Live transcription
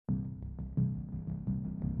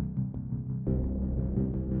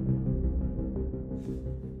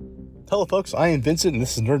Hello folks, I am Vincent and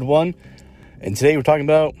this is Nerd One, and today we're talking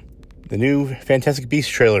about the new Fantastic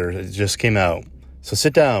Beasts trailer that just came out. So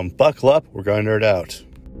sit down, buckle up, we're going to nerd out.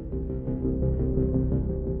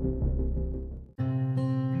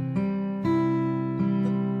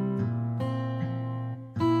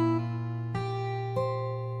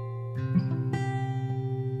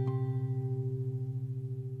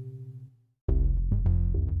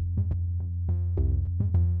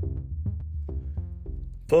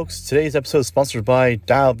 Folks, today's episode is sponsored by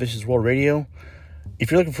Dial Vicious World Radio. If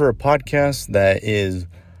you're looking for a podcast that is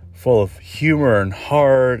full of humor and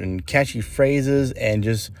heart and catchy phrases and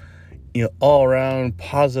just, all around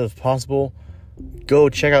positive possible, go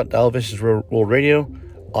check out Dial Vicious World Radio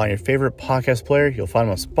on your favorite podcast player. You'll find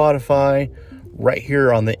them on Spotify, right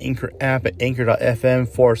here on the Anchor app at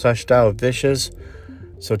anchor.fm/Dial Vicious.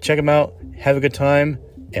 So check them out, have a good time,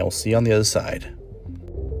 and we'll see you on the other side.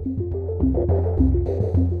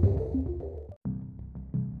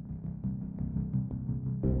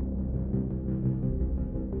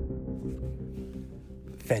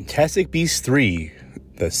 Fantastic Beasts 3,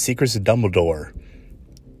 The Secrets of Dumbledore.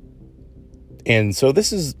 And so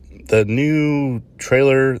this is the new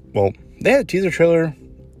trailer. Well, they had a teaser trailer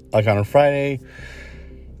on a Friday.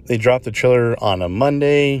 They dropped the trailer on a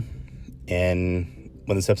Monday. And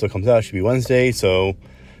when this episode comes out, it should be Wednesday. So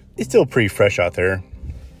it's still pretty fresh out there.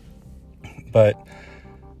 But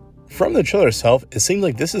from the trailer itself, it seems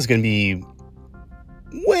like this is going to be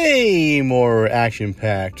way more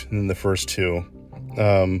action-packed than the first two.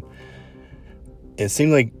 It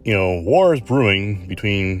seemed like, war is brewing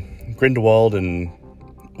between Grindelwald and,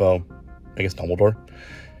 I guess Dumbledore.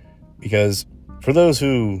 Because for those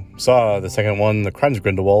who saw the second one, The Crimes of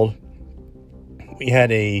Grindelwald, we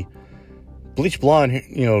had a bleach blonde,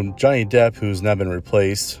 Johnny Depp, who's now been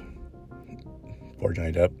replaced. Poor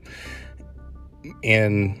Johnny Depp.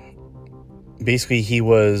 And basically he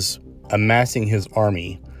was amassing his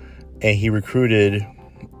army, and he recruited,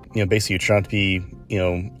 basically turned out to be,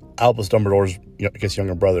 Albus Dumbledore's,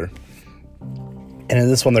 younger brother. And in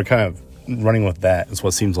this one, they're kind of running with that, is what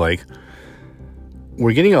it seems like.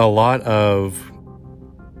 We're getting a lot of,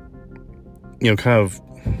 I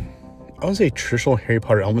wouldn't say traditional Harry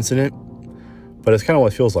Potter elements in it, but it's kind of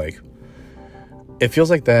what it feels like. It feels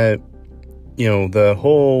like that, the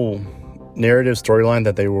whole narrative storyline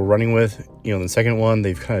that they were running with, the second one,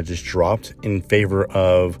 they've kind of just dropped in favor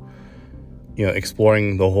of,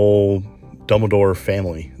 exploring the whole Dumbledore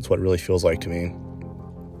family. That's what it really feels like to me.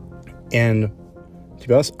 And to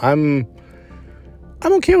be honest, I'm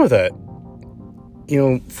okay with that.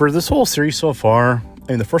 For this whole series so far,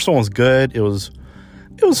 the first one was good. It was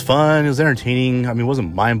fun. It was entertaining. It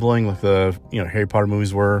wasn't mind-blowing like the, Harry Potter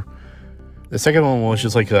movies were. The second one was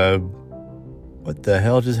just like a, what the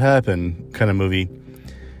hell just happened kind of movie.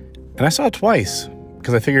 And I saw it twice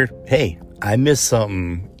because I figured, hey, I missed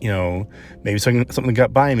something, maybe something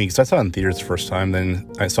got by me, because I saw it in theaters the first time,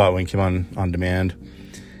 then I saw it when it came on demand,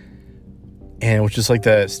 and it was just like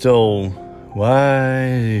that, still,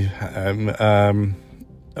 why,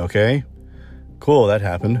 okay, cool, that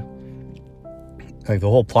happened, like the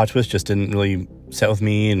whole plot twist just didn't really set with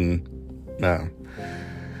me, and no.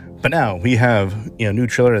 But now we have, new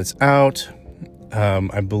trailer that's out.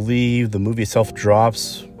 I believe the movie itself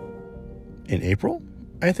drops in April,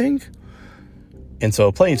 I think. And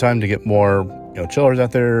so plenty of time to get more, chillers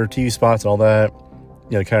out there, TV spots and all that,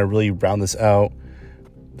 kind of really round this out.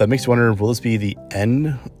 That makes you wonder, will this be the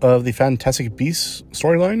end of the Fantastic Beasts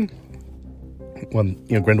storyline? When,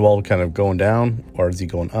 Grindelwald kind of going down, or is he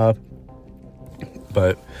going up?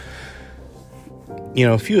 But,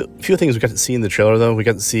 a few things we got to see in the trailer, though. We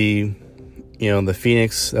got to see, the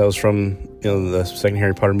Phoenix that was from, the second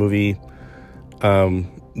Harry Potter movie.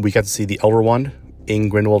 We got to see the Elder Wand in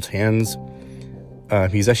Grindelwald's hands.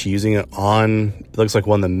 He's actually using it on, it looks like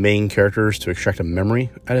one of the main characters to extract a memory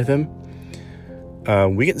out of him.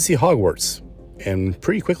 We get to see Hogwarts, and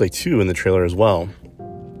pretty quickly too in the trailer as well.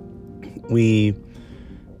 We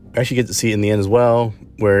actually get to see it in the end as well,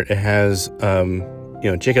 where it has,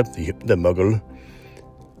 Jacob, the Muggle,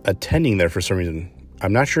 attending there for some reason.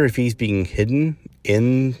 I'm not sure if he's being hidden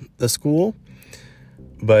in the school,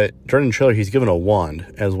 but during the trailer he's given a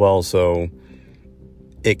wand as well, so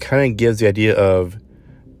it kind of gives the idea of,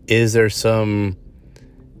 is there some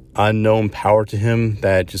unknown power to him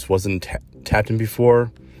that just wasn't tapped in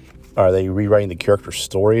before? Are they rewriting the character's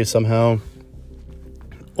story somehow?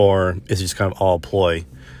 Or is it just kind of all a ploy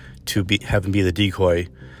to have him be the decoy,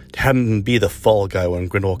 to have him be the fall guy when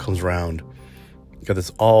Grindelwald comes around? You got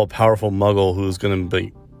this all-powerful muggle who's going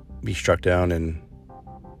to be struck down and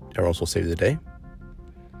everyone will save the day?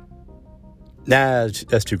 Nah,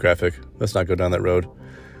 that's too graphic. Let's not go down that road.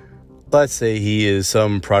 Let's say he is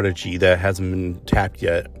some prodigy that hasn't been tapped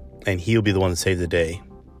yet, and he'll be the one to save the day.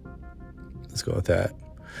 Let's go with that.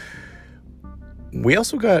 We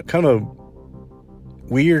also got kind of a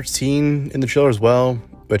weird scene in the trailer as well,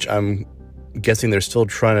 which I'm guessing they're still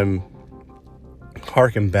trying to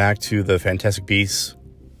harken back to the Fantastic Beasts,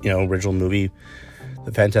 original movie,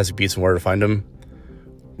 The Fantastic Beasts and Where to Find Them,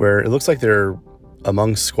 where it looks like they're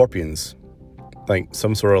among scorpions, like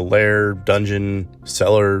some sort of lair, dungeon,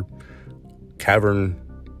 cellar, cavern,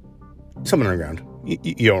 something underground. You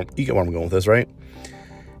get where I'm going with this, right?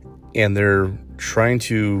 And they're trying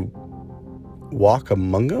to walk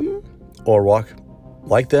among them or walk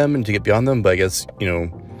like them and to get beyond them. But I guess,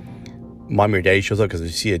 mommy or daddy shows up because you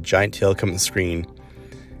see a giant tail come on the screen,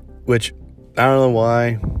 which I don't know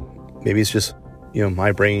why. Maybe it's just,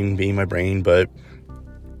 my brain being my brain. But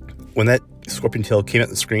when that scorpion tail came at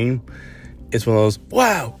the screen, it's one of those,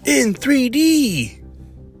 wow, in 3D.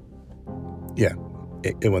 Yeah,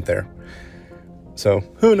 it went there. So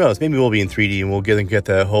who knows? Maybe we'll be in 3D and we'll get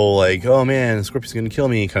that whole like, oh man, the scorpion's gonna kill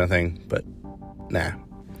me kind of thing. But nah.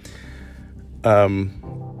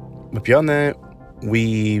 But beyond that,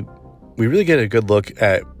 we really get a good look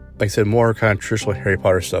at, like I said, more kind of traditional Harry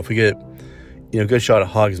Potter stuff. We get a good shot of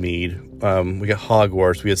Hogsmeade. We got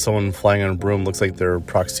Hogwarts. We had someone flying on a broom. Looks like they're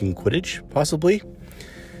practicing Quidditch, possibly.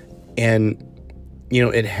 And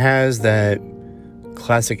it has that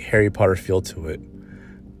classic Harry Potter feel to it,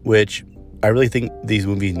 which I really think these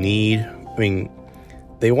movies need. I mean,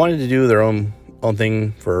 they wanted to do their own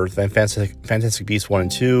thing for Fantastic Beasts 1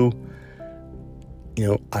 and 2.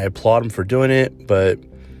 I applaud them for doing it, but,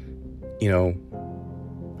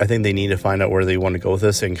 I think they need to find out where they want to go with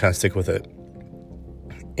this and kind of stick with it.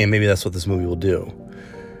 And maybe that's what this movie will do.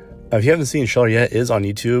 If you haven't seen Shutter yet, it is on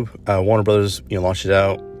YouTube. Warner Brothers, launched it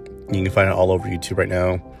out. You can find it all over YouTube right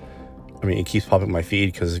now. I mean, it keeps popping up in my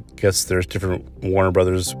feed because I guess there's different Warner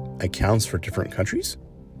Brothers accounts for different countries.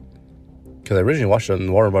 Because I originally watched it on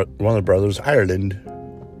Warner Brothers Ireland.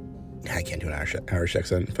 I can't do an Irish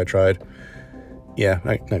accent if I tried. Yeah,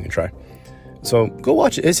 I'm not going to try. So go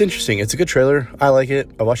watch it. It's interesting. It's a good trailer. I like it.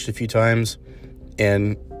 I watched it a few times.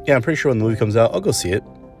 And yeah, I'm pretty sure when the movie comes out, I'll go see it.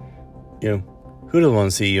 Who doesn't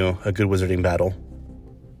want to see, a good wizarding battle?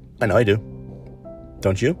 I know I do.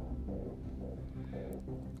 Don't you?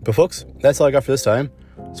 But folks, that's all I got for this time.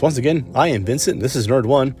 So once again, I am Vincent, and this is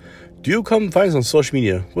Nerd1. Do come find us on social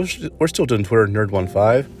media. We're still doing Twitter,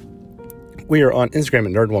 Nerd15. We are on Instagram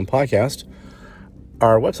at Nerd1Podcast.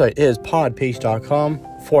 Our website is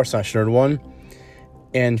podpage.com/Nerd1.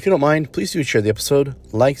 And if you don't mind, please do share the episode.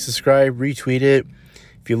 Like, subscribe, retweet it.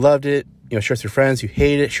 If you loved it, share it with your friends. If you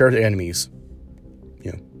hate it, share it with your enemies.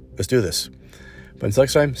 Let's do this. But until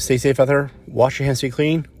next time, stay safe out there. Wash your hands, stay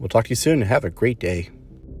clean. We'll talk to you soon, and have a great day.